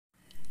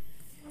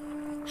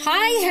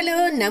Hi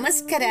hello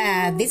ನಮಸ್ಕಾರ.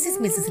 This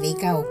is Mrs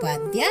ರೇಖಾ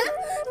ಉಪಾಧ್ಯ.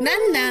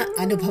 ನನ್ನ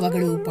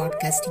ಅನುಭವಗಳು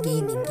ಪಾಡ್ಕಾಸ್ಟ್ಗೆ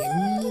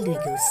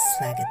ನಿಮಗೆಲ್ಲರಿಗೂ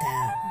ಸ್ವಾಗತ.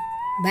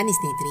 ಬನ್ನಿ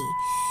ಸ್ನೇಹಿತರೆ,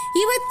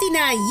 ಇವತ್ತಿನ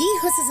ಈ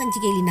ಹೊಸ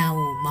ಸಂಚಿಕೆಯಲ್ಲಿ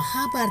ನಾವು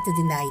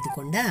ಮಹಾಭಾರತದಿಂದ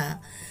ಆಯ್ದುಕೊಂಡ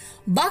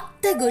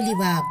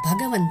ಭಕ್ತಗೊಲಿವ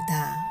ಭಗವಂತ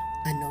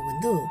ಅನ್ನೋ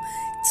ಒಂದು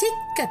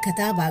ಚಿಕ್ಕ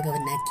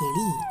ಕಥಾಭಾಗವನ್ನು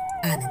ಕೇಳಿ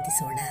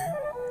ಆನಂದಿಸೋಣ.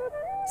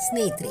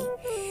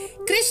 ಸ್ನೇಹಿತರೆ,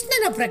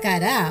 ಕೃಷ್ಣನ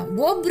ಪ್ರಕಾರ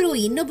ಒಬ್ರು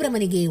ಇನ್ನೊಬ್ಬರ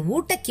ಮನೆಗೆ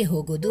ಊಟಕ್ಕೆ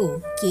ಹೋಗೋದು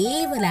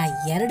ಕೇವಲ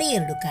ಎರಡೇ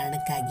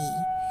ಕಾರಣಕ್ಕಾಗಿ.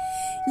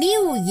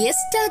 ನೀವು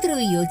ಎಷ್ಟಾದರೂ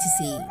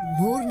ಯೋಚಿಸಿ,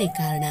 ಮೂರನೇ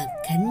ಕಾರಣ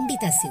ಖಂಡಿತ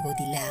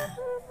ಸಿಗೋದಿಲ್ಲ.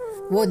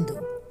 ಒಂದು,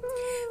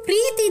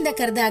 ಪ್ರೀತಿಯಿಂದ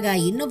ಕರೆದಾಗ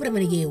ಇನ್ನೊಬ್ಬರ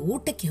ಮನೆಗೆ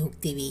ಊಟಕ್ಕೆ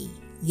ಹೋಗ್ತೀವಿ.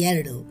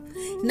 ಎರಡು,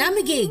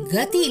 ನಮಗೆ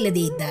ಗತಿ ಇಲ್ಲದೆ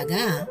ಇದ್ದಾಗ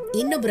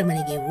ಇನ್ನೊಬ್ಬರ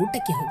ಮನೆಗೆ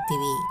ಊಟಕ್ಕೆ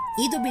ಹೋಗ್ತೀವಿ.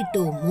 ಇದು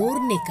ಬಿಟ್ಟು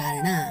ಮೂರನೇ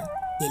ಕಾರಣ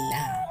ಇಲ್ಲ.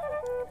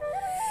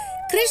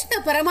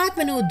 ಕೃಷ್ಣ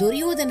ಪರಮಾತ್ಮನು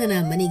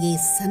ದುರ್ಯೋಧನನ ಮನೆಗೆ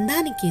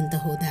ಸಂಧಾನಕ್ಕೆ ಅಂತ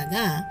ಹೋದಾಗ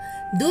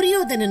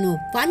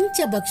ದುರ್ಯೋಧನನು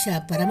ಪಂಚಭಕ್ಷ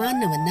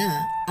ಪರಮಾನ್ನವನ್ನ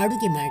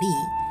ಅಡುಗೆ ಮಾಡಿ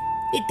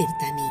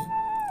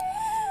ಇಟ್ಟಿರ್ತಾನೆ.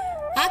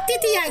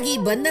 ಅತಿಥಿಯಾಗಿ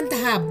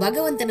ಬಂದಂತಹ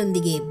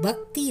ಭಗವಂತನೊಂದಿಗೆ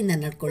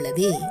ಭಕ್ತಿಯಿಂದ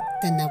ನಡ್ಕೊಳ್ಳದೆ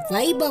ತನ್ನ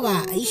ವೈಭವ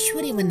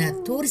ಐಶ್ವರ್ಯವನ್ನ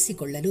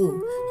ತೋರಿಸಿಕೊಳ್ಳಲು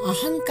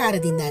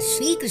ಅಹಂಕಾರದಿಂದ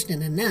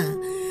ಶ್ರೀಕೃಷ್ಣನನ್ನ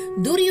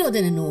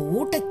ದುರ್ಯೋಧನನು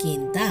ಊಟಕ್ಕೆ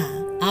ಅಂತ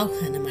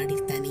ಆಹ್ವಾನ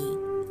ಮಾಡಿರ್ತಾನೆ.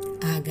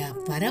 ಆಗ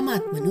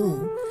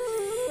ಪರಮಾತ್ಮನು,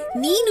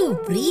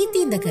 ನೀನು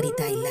ಪ್ರೀತಿಯಿಂದ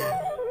ಕರೀತಾ ಇಲ್ಲ,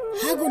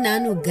 ಹಾಗೂ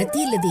ನಾನು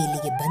ಗತಿಯಿಲ್ಲದೆ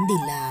ಇಲ್ಲಿಗೆ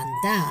ಬಂದಿಲ್ಲ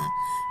ಅಂತ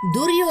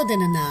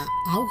ದುರ್ಯೋಧನನ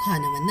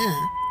ಆಹ್ವಾನವನ್ನ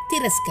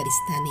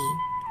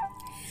ತಿರಸ್ಕರಿಸ್ತಾನೆ.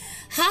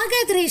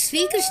 ಹಾಗಾದರೆ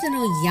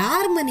ಶ್ರೀಕೃಷ್ಣನು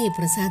ಯಾರ ಮನೆ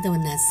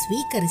ಪ್ರಸಾದವನ್ನ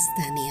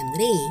ಸ್ವೀಕರಿಸ್ತಾನೆ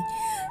ಅಂದ್ರೆ,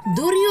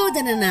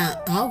 ದುರ್ಯೋಧನನ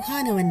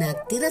ಆಹ್ವಾನವನ್ನ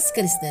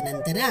ತಿರಸ್ಕರಿಸಿದ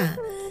ನಂತರ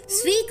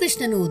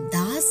ಶ್ರೀಕೃಷ್ಣನು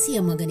ದಾಸಿಯ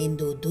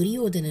ಮಗನೆಂದು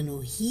ದುರ್ಯೋಧನನು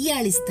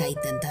ಹೀಯಾಳಿಸ್ತಾ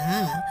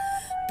ಇದ್ದಂತಹ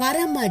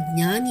ಪರಮ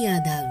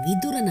ಜ್ಞಾನಿಯಾದ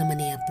ವಿದುರನ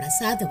ಮನೆಯ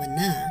ಪ್ರಸಾದವನ್ನ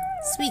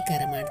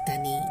ಸ್ವೀಕಾರ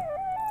ಮಾಡ್ತಾನೆ.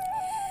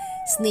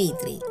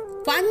 ಸ್ನೇಹಿತರೆ,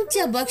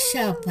 ಪಂಚಭಕ್ಷ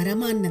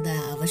ಪರಮಾನ್ನದ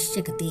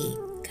ಅವಶ್ಯಕತೆ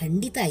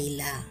ಖಂಡಿತ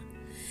ಇಲ್ಲ.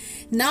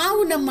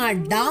 ನಾವು ನಮ್ಮ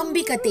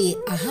ಡಾಂಬಿಕತೆ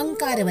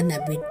ಅಹಂಕಾರವನ್ನ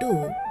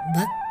ಬಿಟ್ಟು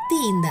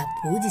ಭಕ್ತಿಯಿಂದ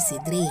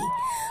ಪೂಜಿಸಿದ್ರೆ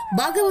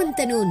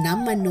ಭಗವಂತನು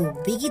ನಮ್ಮನ್ನು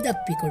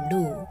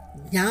ಬಿಗಿದಪ್ಪಿಕೊಂಡು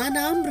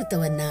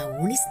ಜ್ಞಾನಾಮೃತವನ್ನ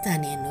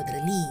ಉಣಿಸ್ತಾನೆ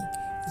ಅನ್ನೋದರಲ್ಲಿ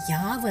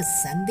ಯಾವ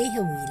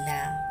ಸಂದೇಹವೂ ಇಲ್ಲ.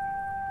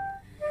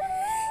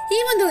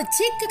 ಈ ಒಂದು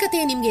ಚಿಕ್ಕ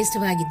ಕಥೆ ನಿಮಗೆ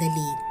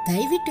ಇಷ್ಟವಾಗಿದ್ದಲ್ಲಿ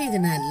ದಯವಿಟ್ಟು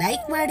ಇದನ್ನು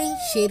ಲೈಕ್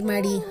ಮಾಡಿ, ಶೇರ್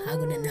ಮಾಡಿ,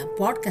 ಹಾಗೂ ನನ್ನ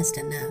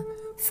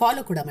ಪಾಡ್ಕಾಸ್ಟನ್ನು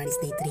ಫಾಲೋ ಕೂಡ ಮಾಡಿ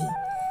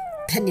ಸ್ನೇಹಿತರೆ.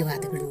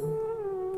 ಧನ್ಯವಾದಗಳು.